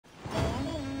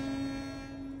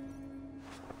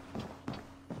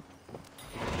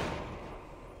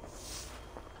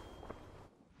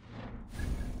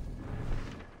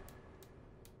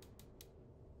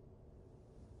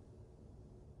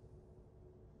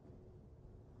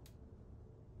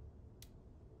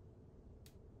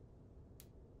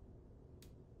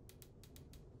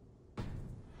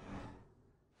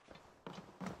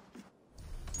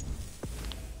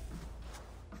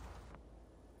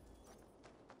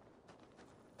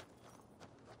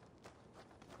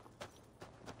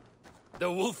The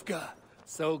Wolfka.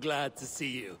 So glad to see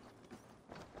you.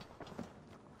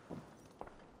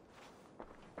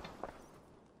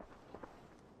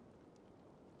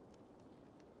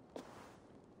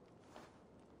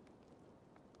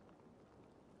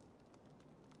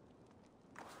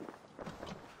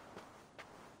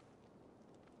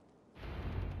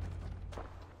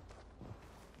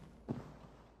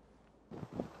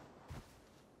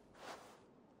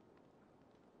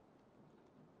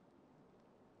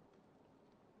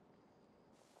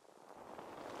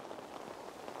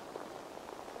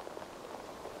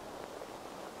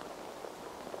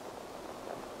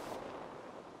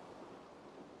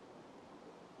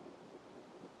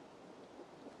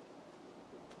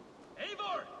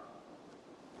 Eivor!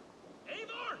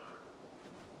 Eivor!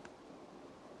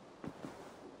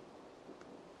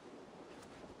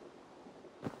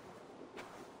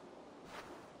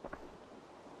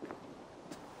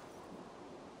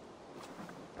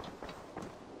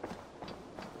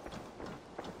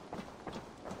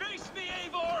 Face me,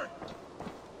 Eivor!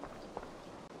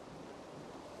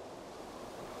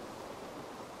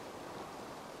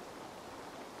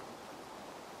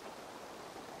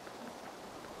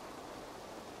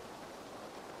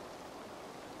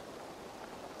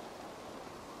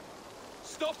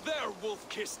 Stop there,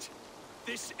 Wolf-Kissed!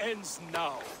 This ends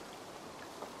now.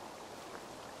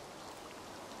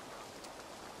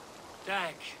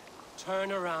 Dag,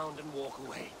 turn around and walk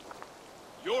away.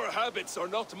 Your habits are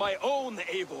not my own,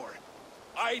 Eivor.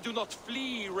 I do not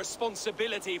flee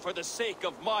responsibility for the sake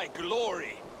of my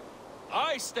glory.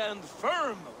 I stand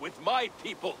firm with my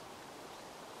people.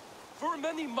 For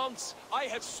many months, I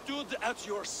have stood at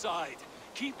your side,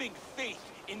 keeping faith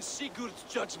in Sigurd's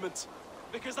judgment.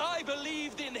 Because I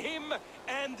believed in him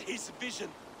and his vision.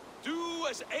 Do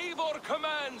as Eivor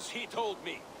commands, he told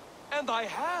me. And I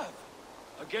have.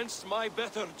 Against my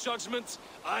better judgment,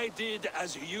 I did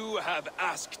as you have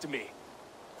asked me.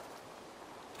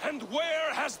 And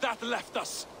where has that left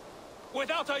us?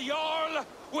 Without a Jarl,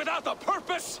 without a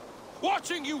purpose?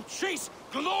 Watching you chase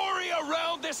glory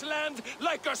around this land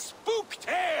like a spooked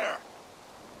hare!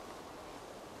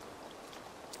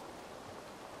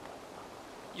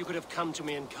 You could have come to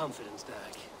me in confidence,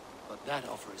 Dag, but that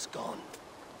offer is gone.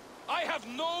 I have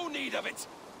no need of it!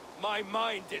 My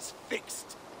mind is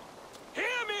fixed. Hear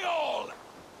me all!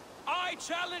 I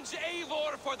challenge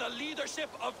Eivor for the leadership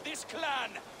of this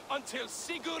clan until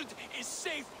Sigurd is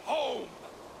safe home.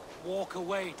 Walk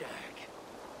away,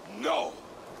 Dag. No!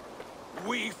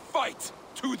 We fight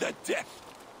to the death!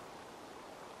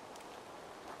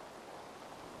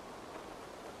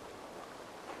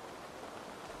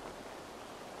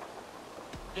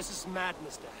 This is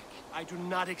madness, Dag. I do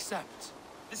not accept.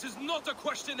 This is not a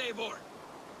question, Eivor!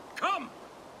 Come!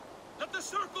 Let the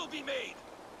circle be made!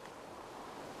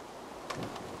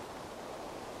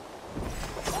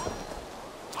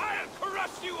 I'll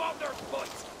crush you underfoot!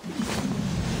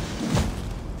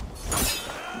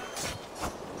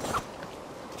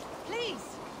 Please!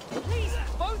 Please,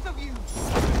 both of you!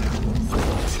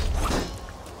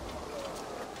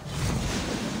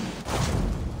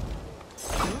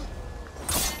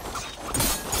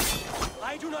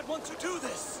 I do not want to do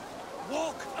this!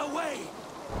 Walk away!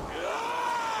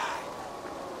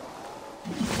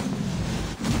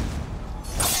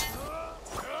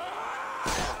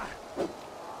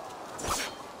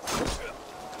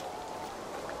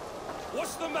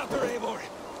 What's the matter, Eivor?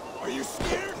 Are you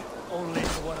scared? Only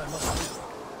for what I must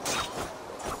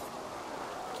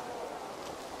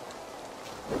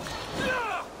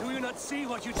do. Do you not see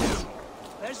what you do?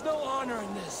 There's no honor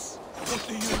in this. What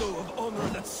do you know of honor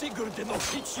that Sigurd did not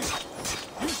teach you?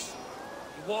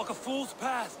 You walk a fool's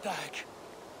path, Dag.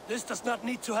 This does not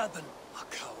need to happen. A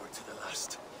coward to the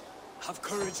last. Have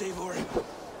courage, Eivor.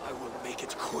 I will make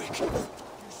it quick. You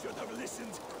should have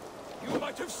listened. You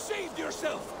might have saved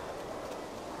yourself.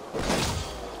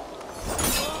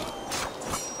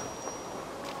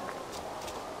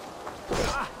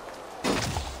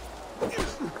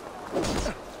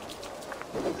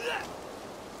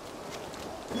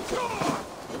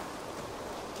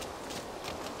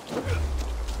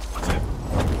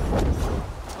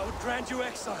 You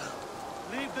exile.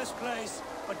 Leave this place,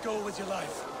 but go with your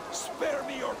life. Spare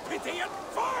me your pity and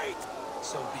fight!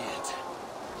 So be it.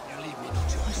 You leave me no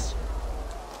choice.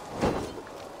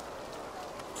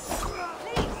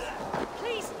 Please!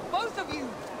 Please, both of you!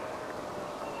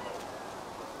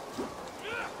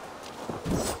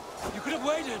 You could have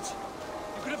waited.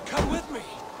 You could have come with me.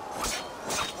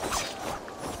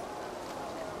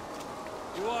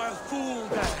 You are a fool,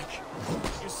 Dag.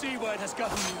 You see why it has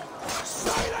gotten you.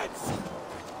 Silence!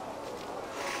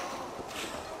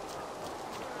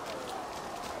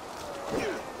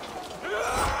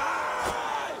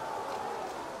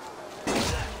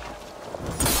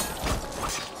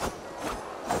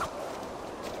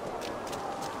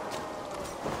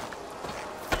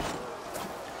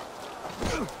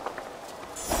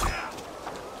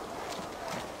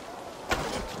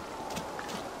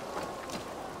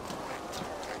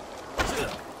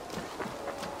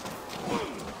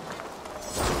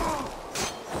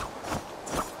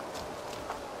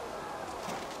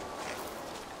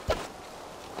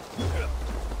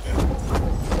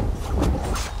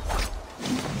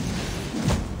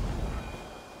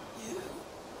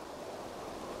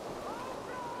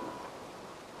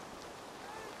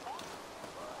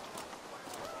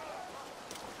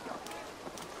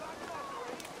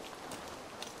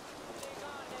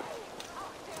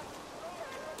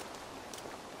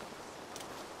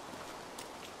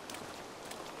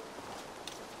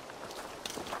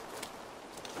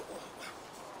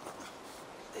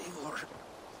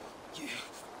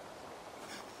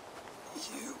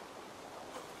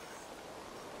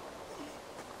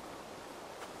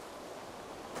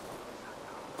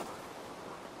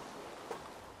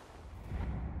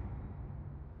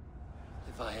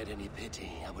 If I had any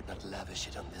pity, I would not lavish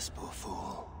it on this poor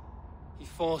fool. He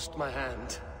forced my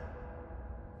hand.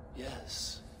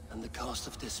 Yes, and the cost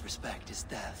of disrespect is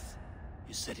death.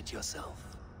 You said it yourself.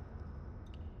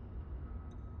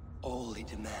 All he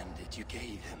demanded, you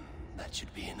gave him. That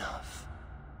should be enough.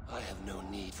 I have no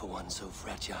need for one so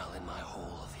fragile in my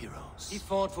hall of heroes. He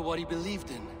fought for what he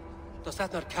believed in. Does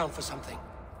that not count for something?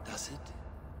 Does it?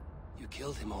 You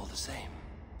killed him all the same.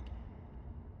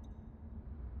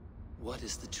 What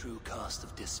is the true cost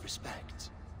of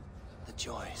disrespect? The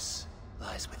choice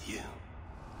lies with you.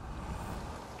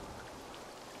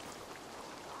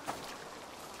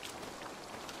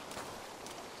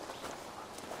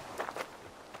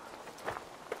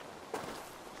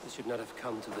 This should not have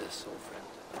come to this, old friend.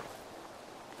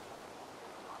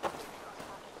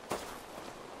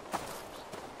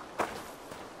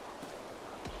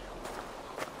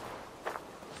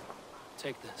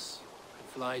 Take this, and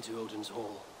fly to Odin's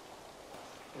Hall.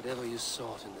 Whatever you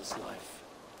sought in this life,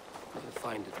 you'll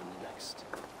find it in the next.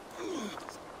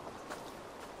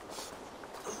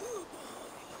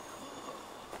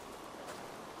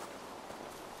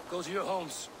 Go to your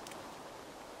homes.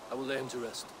 I will lay him to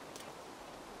rest.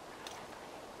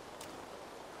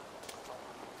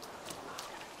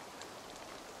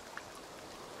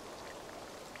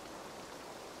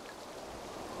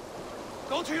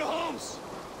 Go to your homes!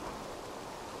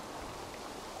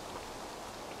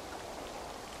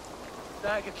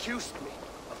 Dag accused me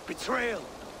of betrayal.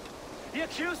 He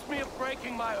accused me of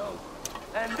breaking my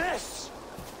oath. And this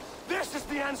is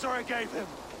the answer I gave him.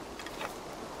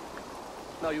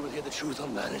 Now you will hear the truth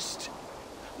unbanished.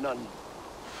 None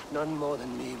more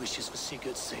than me wishes for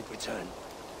Sigurd's safe return.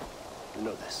 You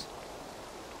know this.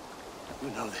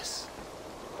 You know this.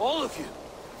 All of you.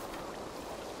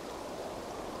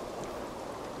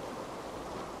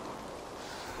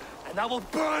 And I will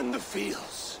burn the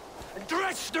fields and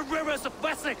dredge the rivers of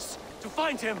Wessex to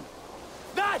find him.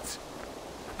 That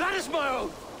is my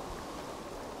oath.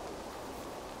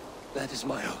 That is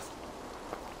my oath.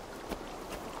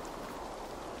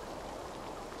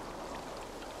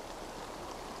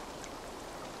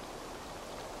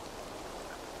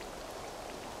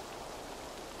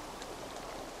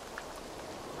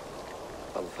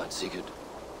 I will find Sigurd.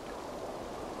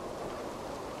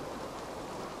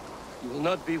 You will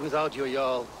not be without your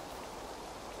Jarl.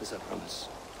 This I promise.